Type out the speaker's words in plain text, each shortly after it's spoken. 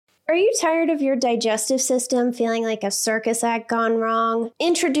Are you tired of your digestive system feeling like a circus act gone wrong?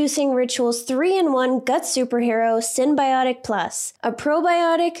 Introducing Ritual's 3-in-1 Gut Superhero Synbiotic Plus, a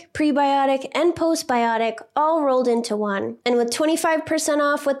probiotic, prebiotic, and postbiotic all rolled into one. And with 25%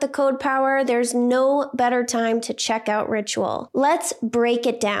 off with the code POWER, there's no better time to check out Ritual. Let's break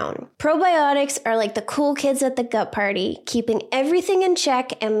it down. Probiotics are like the cool kids at the gut party, keeping everything in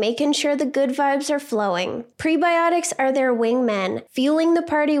check and making sure the good vibes are flowing. Prebiotics are their wingmen, fueling the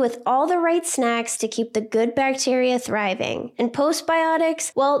party with all the right snacks to keep the good bacteria thriving. And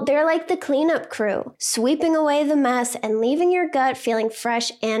postbiotics, well, they're like the cleanup crew, sweeping away the mess and leaving your gut feeling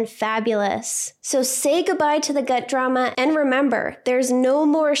fresh and fabulous. So say goodbye to the gut drama, and remember, there's no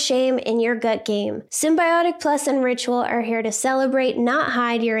more shame in your gut game. Synbiotic Plus and Ritual are here to celebrate, not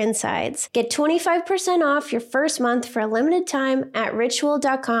hide your insides. Get 25% off your first month for a limited time at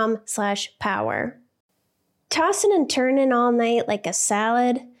ritual.com/power. Tossing and turning all night like a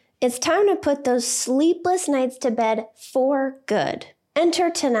salad? It's time to put those sleepless nights to bed for good. Enter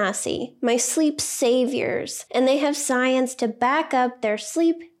Tenasi, my sleep saviors, and they have science to back up their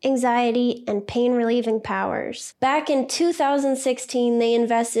sleep, anxiety, and pain-relieving powers. Back in 2016, they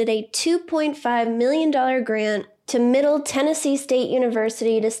invested a $2.5 million grant to Middle Tennessee State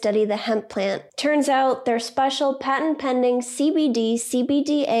University to study the hemp plant. Turns out their special patent-pending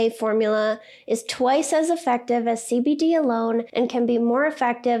CBD-CBDA formula is twice as effective as CBD alone and can be more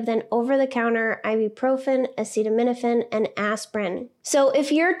effective than over-the-counter ibuprofen, acetaminophen, and aspirin. So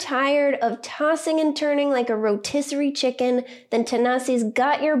if you're tired of tossing and turning like a rotisserie chicken, then Tenasi's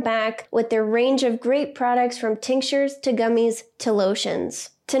got your back with their range of great products from tinctures to gummies to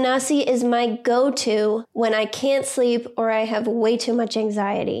lotions. Tenasi is my go-to when I can't sleep or I have way too much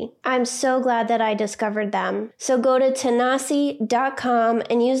anxiety. I'm so glad that I discovered them. So go to tenasi.com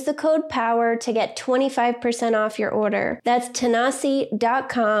and use the code POWER to get 25% off your order. That's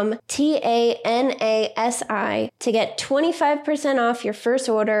tenasi.com, TANASI, to get 25% off your first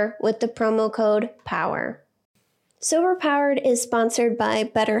order with the promo code POWER. Sober Powered is sponsored by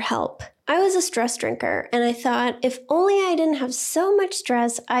BetterHelp. I was a stress drinker, and I thought, if only I didn't have so much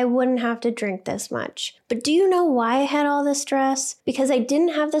stress, I wouldn't have to drink this much. But do you know why I had all this stress? Because I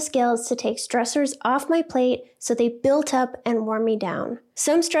didn't have the skills to take stressors off my plate, so they built up and wore me down.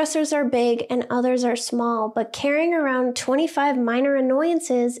 Some stressors are big and others are small, but carrying around 25 minor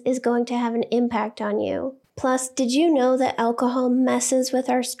annoyances is going to have an impact on you. Plus, did you know that alcohol messes with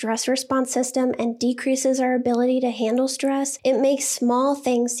our stress response system and decreases our ability to handle stress? It makes small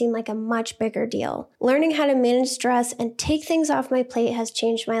things seem like a much bigger deal. Learning how to manage stress and take things off my plate has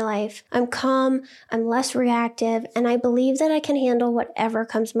changed my life. I'm calm, I'm less reactive, and I believe that I can handle whatever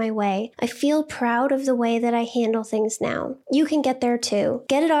comes my way. I feel proud of the way that I handle things now. You can get there too.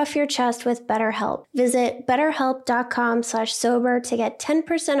 Get it off your chest with BetterHelp. Visit betterhelp.com/sober to get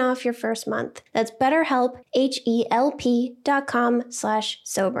 10% off your first month. That's BetterHelp,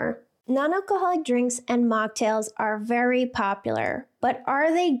 HELP.com/sober. Non-alcoholic drinks and mocktails are very popular, but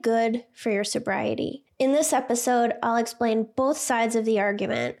are they good for your sobriety? In this episode, I'll explain both sides of the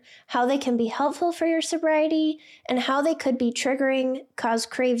argument, how they can be helpful for your sobriety, and how they could be triggering, cause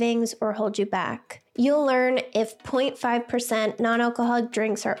cravings, or hold you back. You'll learn if 0.5% non-alcoholic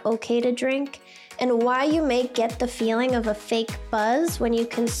drinks are okay to drink, and why you may get the feeling of a fake buzz when you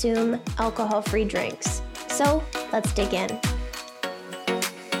consume alcohol-free drinks. So, let's dig in.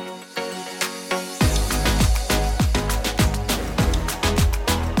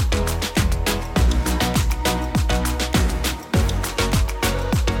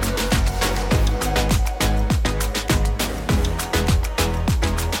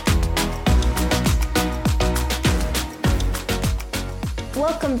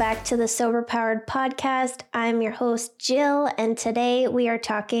 Welcome back to the Sober Powered Podcast. I'm your host, Jill, and today we are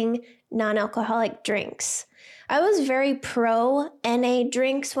talking non-alcoholic drinks. I was very pro NA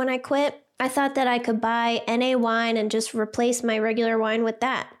drinks when I quit. I thought that I could buy NA wine and just replace my regular wine with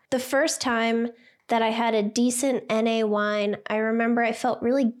that. The first time that I had a decent NA wine, I remember I felt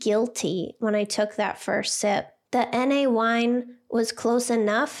really guilty when I took that first sip. The NA wine was close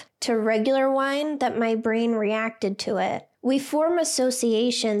enough to regular wine that my brain reacted to it. We form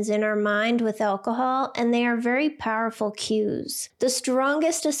associations in our mind with alcohol, and they are very powerful cues. The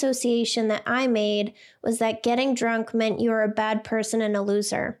strongest association that I made was that getting drunk meant you were a bad person and a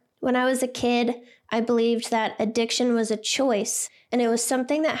loser. When I was a kid, I believed that addiction was a choice, and it was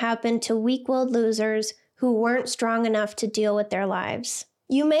something that happened to weak-willed losers who weren't strong enough to deal with their lives.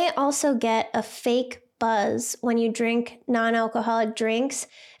 You may also get a fake buzz when you drink non-alcoholic drinks,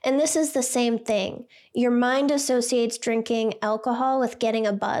 and this is the same thing. Your mind associates drinking alcohol with getting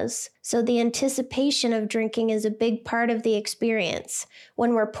a buzz, so the anticipation of drinking is a big part of the experience.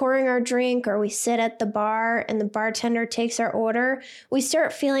 When we're pouring our drink or we sit at the bar and the bartender takes our order, we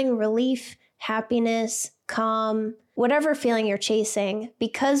start feeling relief, happiness, calm, whatever feeling you're chasing,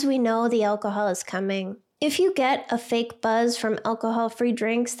 because we know the alcohol is coming. If you get a fake buzz from alcohol-free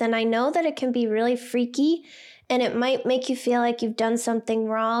drinks, then I know that it can be really freaky and it might make you feel like you've done something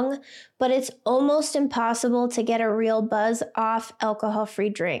wrong, but it's almost impossible to get a real buzz off alcohol-free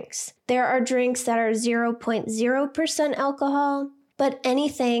drinks. There are drinks that are 0.0% alcohol, but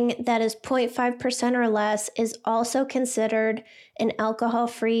anything that is 0.5% or less is also considered an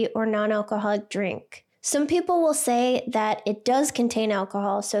alcohol-free or non-alcoholic drink. Some people will say that it does contain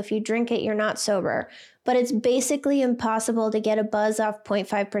alcohol, so if you drink it, you're not sober, but it's basically impossible to get a buzz off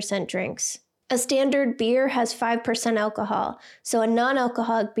 0.5% drinks. A standard beer has 5% alcohol, so a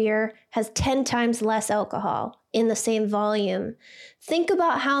non-alcoholic beer has 10 times less alcohol in the same volume. Think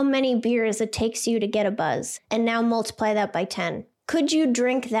about how many beers it takes you to get a buzz, and now multiply that by 10. Could you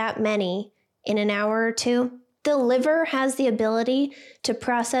drink that many in an hour or two? The liver has the ability to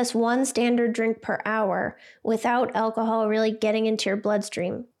process one standard drink per hour without alcohol really getting into your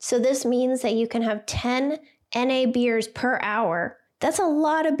bloodstream. So this means that you can have 10 NA beers per hour. That's a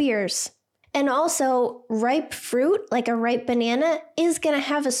lot of beers. And also, ripe fruit, like a ripe banana, is going to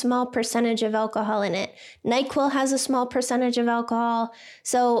have a small percentage of alcohol in it. NyQuil has a small percentage of alcohol,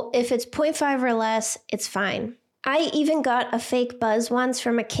 so if it's 0.5 or less, it's fine. I even got a fake buzz once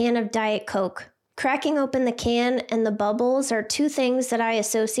from a can of Diet Coke. Cracking open the can and the bubbles are two things that I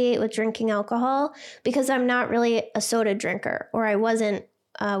associate with drinking alcohol because I'm not really a soda drinker, or I wasn't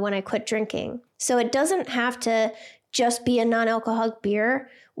when I quit drinking. So it doesn't have to just be a non-alcoholic beer,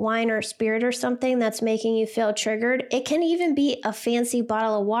 wine or spirit or something that's making you feel triggered. It can even be a fancy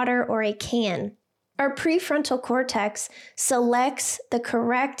bottle of water or a can. Our prefrontal cortex selects the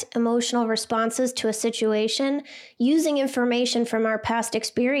correct emotional responses to a situation using information from our past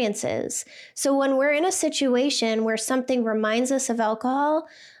experiences. So when we're in a situation where something reminds us of alcohol,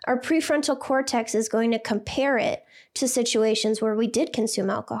 our prefrontal cortex is going to compare it to situations where we did consume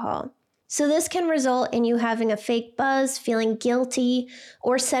alcohol. So this can result in you having a fake buzz, feeling guilty,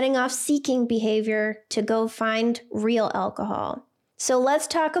 or setting off seeking behavior to go find real alcohol. So let's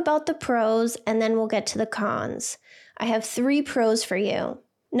talk about the pros and then we'll get to the cons. I have 3 pros for you.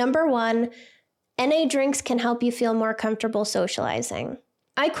 Number 1, NA drinks can help you feel more comfortable socializing.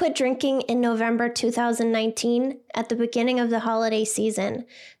 I quit drinking in November 2019 at the beginning of the holiday season.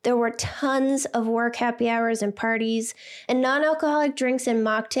 There were tons of work happy hours and parties, and non-alcoholic drinks and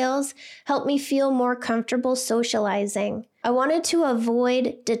mocktails helped me feel more comfortable socializing. I wanted to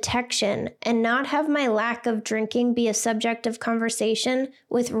avoid detection and not have my lack of drinking be a subject of conversation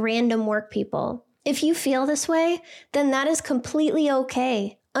with random work people. If you feel this way, then that is completely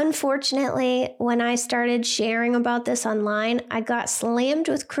okay. Unfortunately, when I started sharing about this online, I got slammed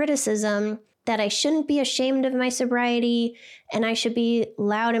with criticism that I shouldn't be ashamed of my sobriety and I should be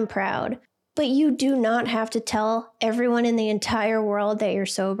loud and proud. But you do not have to tell everyone in the entire world that you're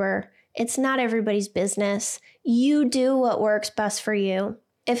sober. It's not everybody's business. You do what works best for you.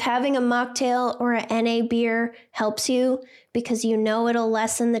 If having a mocktail or a NA beer helps you because you know it'll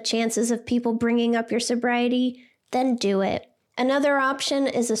lessen the chances of people bringing up your sobriety, then do it. Another option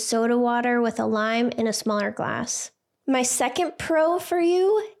is a soda water with a lime in a smaller glass. My second pro for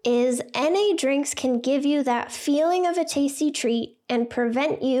you is NA drinks can give you that feeling of a tasty treat and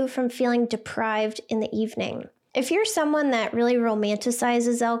prevent you from feeling deprived in the evening. If you're someone that really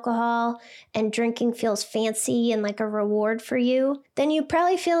romanticizes alcohol and drinking feels fancy and like a reward for you, then you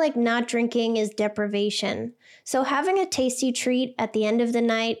probably feel like not drinking is deprivation. So having a tasty treat at the end of the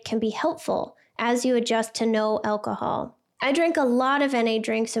night can be helpful as you adjust to no alcohol. I drank a lot of NA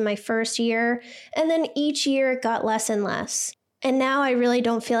drinks in my first year, and then each year it got less and less. And now I really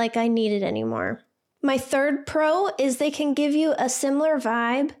don't feel like I need it anymore. My third pro is they can give you a similar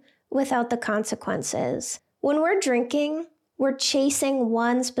vibe without the consequences. When we're drinking, we're chasing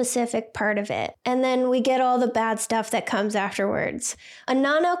one specific part of it, and then we get all the bad stuff that comes afterwards. A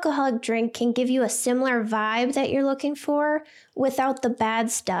non-alcoholic drink can give you a similar vibe that you're looking for without the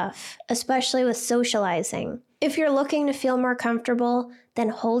bad stuff, especially with socializing. If you're looking to feel more comfortable, then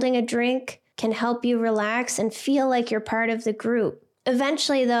holding a drink can help you relax and feel like you're part of the group.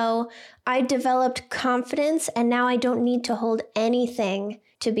 Eventually, though, I developed confidence, and now I don't need to hold anything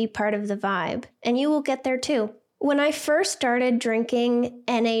to be part of the vibe. And you will get there too. When I first started drinking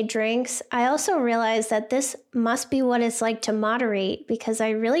NA drinks, I also realized that this must be what it's like to moderate because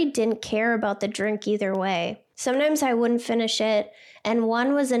I really didn't care about the drink either way. Sometimes I wouldn't finish it, and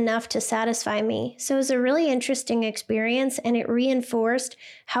one was enough to satisfy me. So it was a really interesting experience, and it reinforced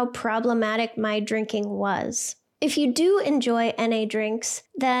how problematic my drinking was. If you do enjoy NA drinks,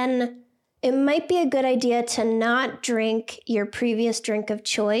 then it might be a good idea to not drink your previous drink of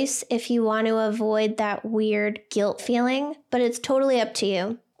choice if you want to avoid that weird guilt feeling, but it's totally up to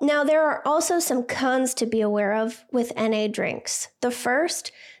you. Now, there are also some cons to be aware of with NA drinks. The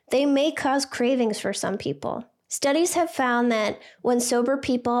first, they may cause cravings for some people. Studies have found that when sober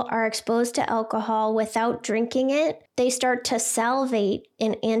people are exposed to alcohol without drinking it, they start to salivate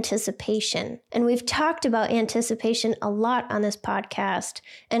in anticipation. And we've talked about anticipation a lot on this podcast.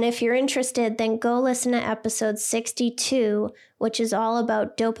 And if you're interested, then go listen to episode 62, which is all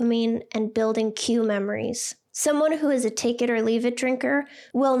about dopamine and building cue memories. Someone who is a take it or leave it drinker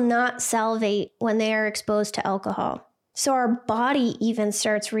will not salivate when they are exposed to alcohol. So our body even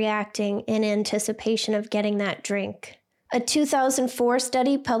starts reacting in anticipation of getting that drink. A 2004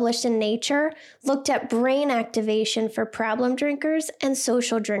 study published in Nature looked at brain activation for problem drinkers and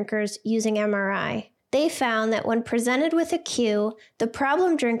social drinkers using MRI. They found that when presented with a cue, the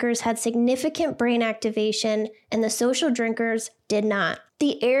problem drinkers had significant brain activation and the social drinkers did not.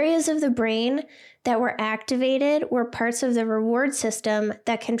 The areas of the brain that were activated were parts of the reward system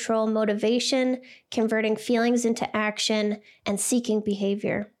that control motivation, converting feelings into action, and seeking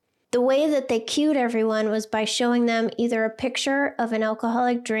behavior. The way that they cued everyone was by showing them either a picture of an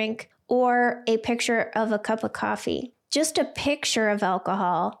alcoholic drink or a picture of a cup of coffee. Just a picture of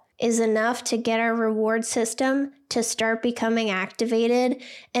alcohol is enough to get our reward system to start becoming activated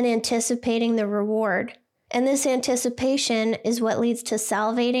and anticipating the reward. And this anticipation is what leads to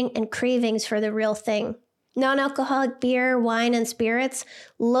salivating and cravings for the real thing. Non-alcoholic beer, wine, and spirits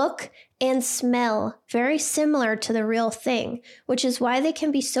look and smell very similar to the real thing, which is why they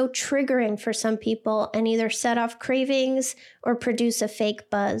can be so triggering for some people and either set off cravings or produce a fake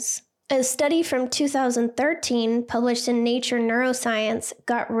buzz. A study from 2013 published in Nature Neuroscience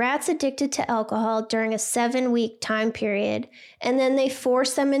got rats addicted to alcohol during a 7-week time period, and then they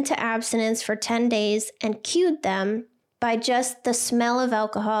forced them into abstinence for 10 days and cued them by just the smell of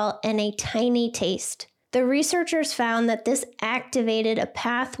alcohol and a tiny taste. The researchers found that this activated a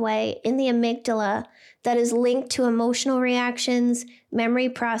pathway in the amygdala that is linked to emotional reactions, memory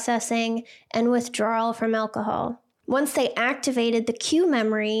processing, and withdrawal from alcohol. Once they activated the cue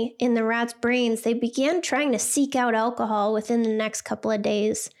memory in the rats' brains, they began trying to seek out alcohol within the next couple of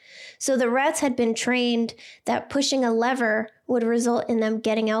days. So the rats had been trained that pushing a lever would result in them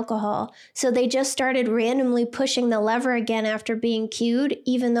getting alcohol. So they just started randomly pushing the lever again after being cued,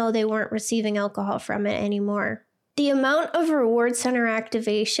 even though they weren't receiving alcohol from it anymore. The amount of reward center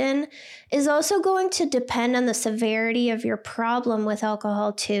activation is also going to depend on the severity of your problem with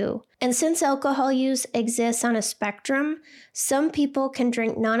alcohol too. And since alcohol use exists on a spectrum, some people can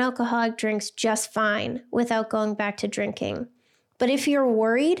drink non-alcoholic drinks just fine without going back to drinking. But if you're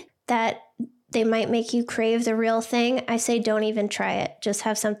worried that they might make you crave the real thing, I say don't even try it. Just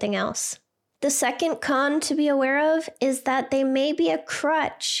have something else. The second con to be aware of is that they may be a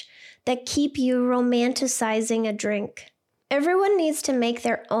crutch that keep you romanticizing a drink. Everyone needs to make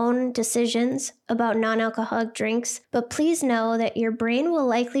their own decisions about non-alcoholic drinks, but please know that your brain will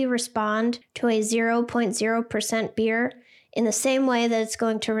likely respond to a 0.0% beer in the same way that it's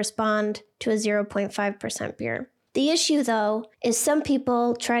going to respond to a 0.5% beer. The issue, though, is some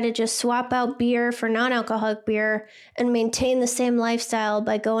people try to just swap out beer for non-alcoholic beer and maintain the same lifestyle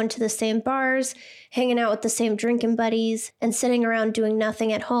by going to the same bars, hanging out with the same drinking buddies, and sitting around doing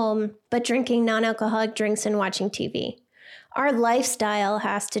nothing at home but drinking non-alcoholic drinks and watching TV. Our lifestyle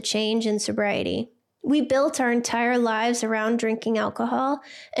has to change in sobriety. We built our entire lives around drinking alcohol,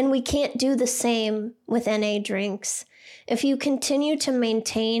 and we can't do the same with NA drinks. If you continue to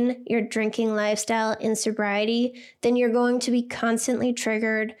maintain your drinking lifestyle in sobriety, then you're going to be constantly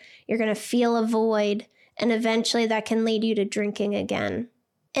triggered, you're going to feel a void, and eventually that can lead you to drinking again.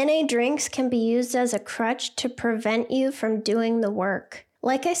 NA drinks can be used as a crutch to prevent you from doing the work.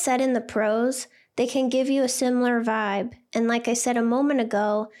 Like I said in the pros, they can give you a similar vibe, and like I said a moment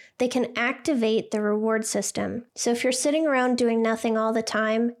ago, they can activate the reward system. So if you're sitting around doing nothing all the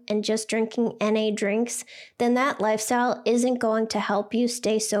time and just drinking NA drinks, then that lifestyle isn't going to help you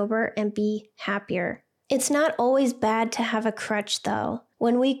stay sober and be happier. It's not always bad to have a crutch though.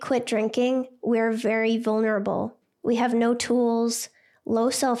 When we quit drinking, we're very vulnerable. We have no tools, low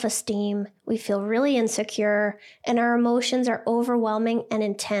self-esteem, we feel really insecure, and our emotions are overwhelming and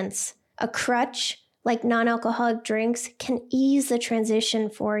intense. A crutch, like non-alcoholic drinks, can ease the transition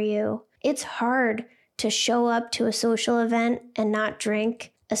for you. It's hard to show up to a social event and not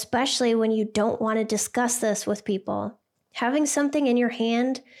drink, especially when you don't want to discuss this with people. Having something in your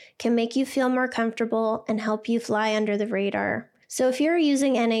hand can make you feel more comfortable and help you fly under the radar. So if you're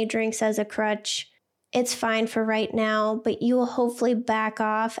using NA drinks as a crutch, it's fine for right now, but you will hopefully back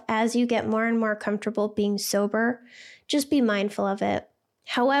off as you get more and more comfortable being sober. Just be mindful of it.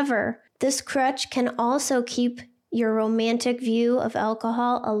 However, this crutch can also keep your romantic view of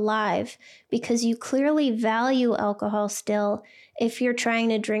alcohol alive because you clearly value alcohol still if you're trying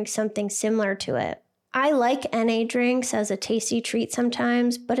to drink something similar to it. I like NA drinks as a tasty treat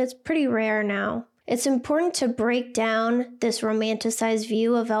sometimes, but it's pretty rare now. It's important to break down this romanticized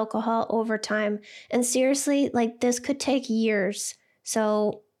view of alcohol over time. And seriously, this could take years.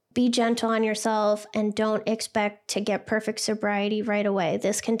 So be gentle on yourself and don't expect to get perfect sobriety right away.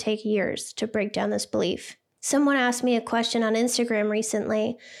 This can take years to break down this belief. Someone asked me a question on Instagram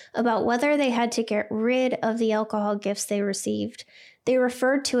recently about whether they had to get rid of the alcohol gifts they received. They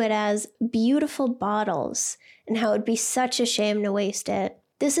referred to it as beautiful bottles and how it would be such a shame to waste it.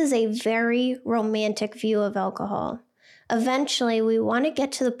 This is a very romantic view of alcohol. Eventually, we want to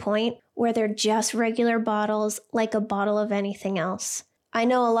get to the point where they're just regular bottles, like a bottle of anything else. I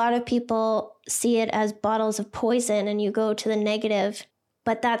know a lot of people see it as bottles of poison and you go to the negative,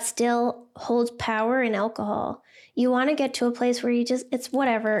 but that still holds power in alcohol. You want to get to a place where it's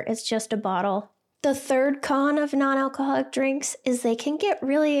whatever, it's just a bottle. The third con of non-alcoholic drinks is they can get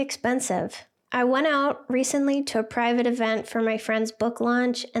really expensive. I went out recently to a private event for my friend's book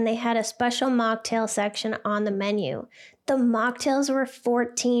launch, and they had a special mocktail section on the menu. The mocktails were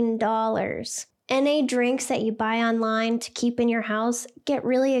 $14. NA drinks that you buy online to keep in your house get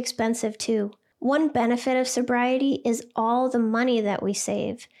really expensive too. One benefit of sobriety is all the money that we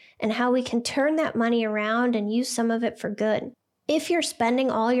save and how we can turn that money around and use some of it for good. If you're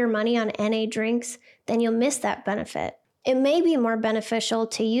spending all your money on NA drinks, then you'll miss that benefit. It may be more beneficial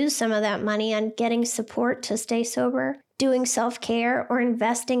to use some of that money on getting support to stay sober, doing self-care, or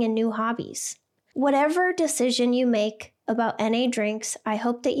investing in new hobbies. Whatever decision you make about NA drinks, I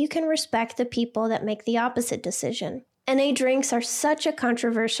hope that you can respect the people that make the opposite decision. NA drinks are such a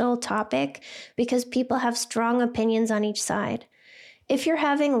controversial topic because people have strong opinions on each side. If you're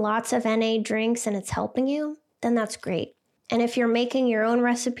having lots of NA drinks and it's helping you, then that's great. And if you're making your own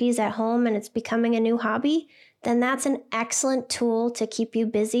recipes at home and it's becoming a new hobby, then that's an excellent tool to keep you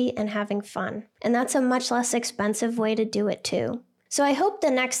busy and having fun. And that's a much less expensive way to do it too. So I hope the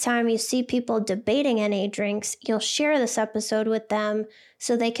next time you see people debating NA drinks, you'll share this episode with them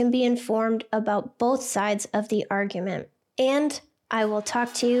so they can be informed about both sides of the argument. And I will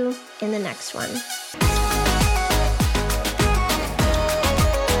talk to you in the next one.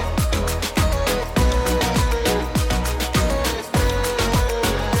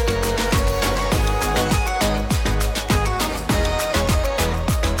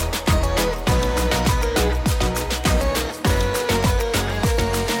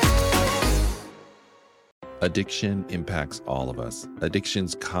 Addiction impacts all of us.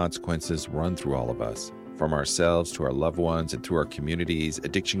 Addiction's consequences run through all of us. From ourselves to our loved ones and through our communities,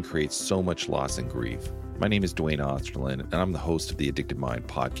 addiction creates so much loss and grief. My name is Dwayne Osterlin, and I'm the host of the Addicted Mind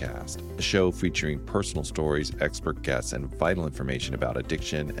podcast, a show featuring personal stories, expert guests, and vital information about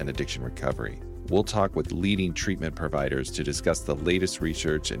addiction and addiction recovery. We'll talk with leading treatment providers to discuss the latest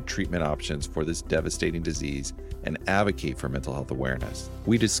research and treatment options for this devastating disease and advocate for mental health awareness.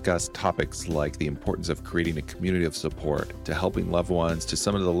 We discuss topics like the importance of creating a community of support, to helping loved ones, to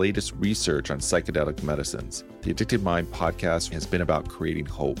some of the latest research on psychedelic medicines. The Addicted Mind podcast has been about creating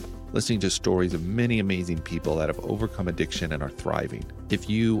hope, listening to stories of many amazing people that have overcome addiction and are thriving. If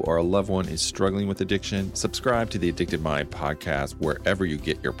you or a loved one is struggling with addiction, subscribe to the Addicted Mind podcast wherever you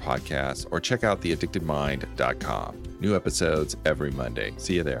get your podcasts, or check out theaddictedmind.com. New episodes every Monday.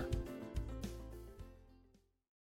 See you there.